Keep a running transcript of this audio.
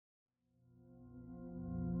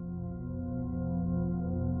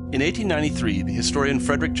In 1893, the historian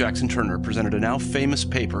Frederick Jackson Turner presented a now famous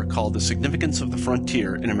paper called The Significance of the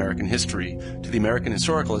Frontier in American History to the American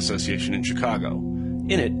Historical Association in Chicago.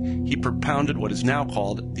 In it, he propounded what is now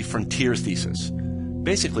called the Frontier Thesis.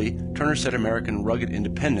 Basically, Turner said American rugged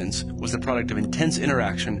independence was the product of intense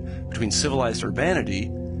interaction between civilized urbanity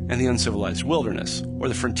and the uncivilized wilderness, or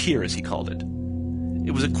the frontier as he called it.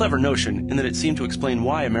 It was a clever notion in that it seemed to explain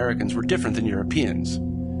why Americans were different than Europeans.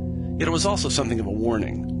 Yet it was also something of a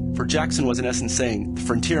warning. For Jackson was in essence saying, the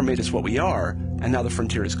frontier made us what we are, and now the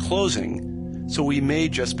frontier is closing, so we may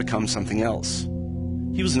just become something else.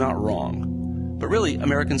 He was not wrong. But really,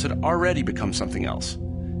 Americans had already become something else.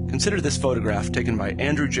 Consider this photograph taken by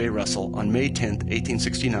Andrew J. Russell on May 10,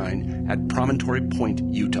 1869, at Promontory Point,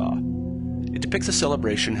 Utah. It depicts a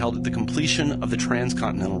celebration held at the completion of the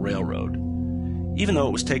Transcontinental Railroad. Even though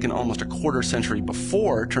it was taken almost a quarter century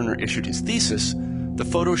before Turner issued his thesis, the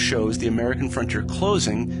photo shows the American frontier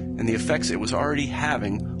closing and the effects it was already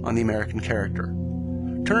having on the American character.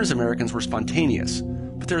 Turner's Americans were spontaneous,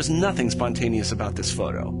 but there is nothing spontaneous about this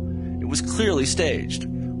photo. It was clearly staged,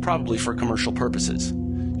 probably for commercial purposes.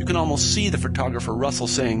 You can almost see the photographer Russell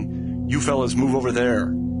saying, "You fellas move over there.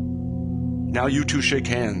 Now you two shake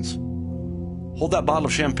hands. Hold that bottle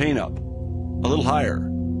of champagne up. A little higher."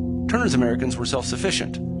 Turner's Americans were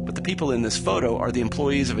self-sufficient, but the people in this photo are the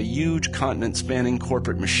employees of a huge continent-spanning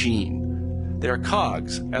corporate machine. They are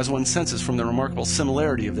cogs, as one senses from the remarkable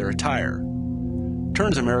similarity of their attire.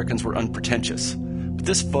 Turner's Americans were unpretentious, but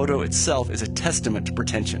this photo itself is a testament to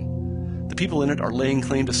pretension. The people in it are laying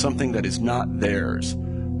claim to something that is not theirs,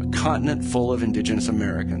 a continent full of indigenous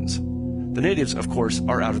Americans. The natives, of course,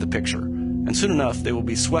 are out of the picture, and soon enough they will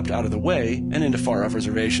be swept out of the way and into far-off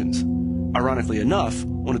reservations. Ironically enough,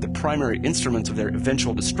 one of the primary instruments of their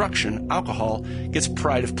eventual destruction, alcohol, gets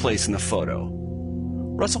pride of place in the photo.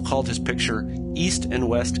 Russell called his picture East and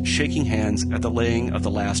West shaking hands at the laying of the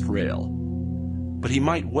last rail. But he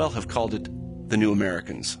might well have called it The New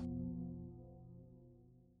Americans.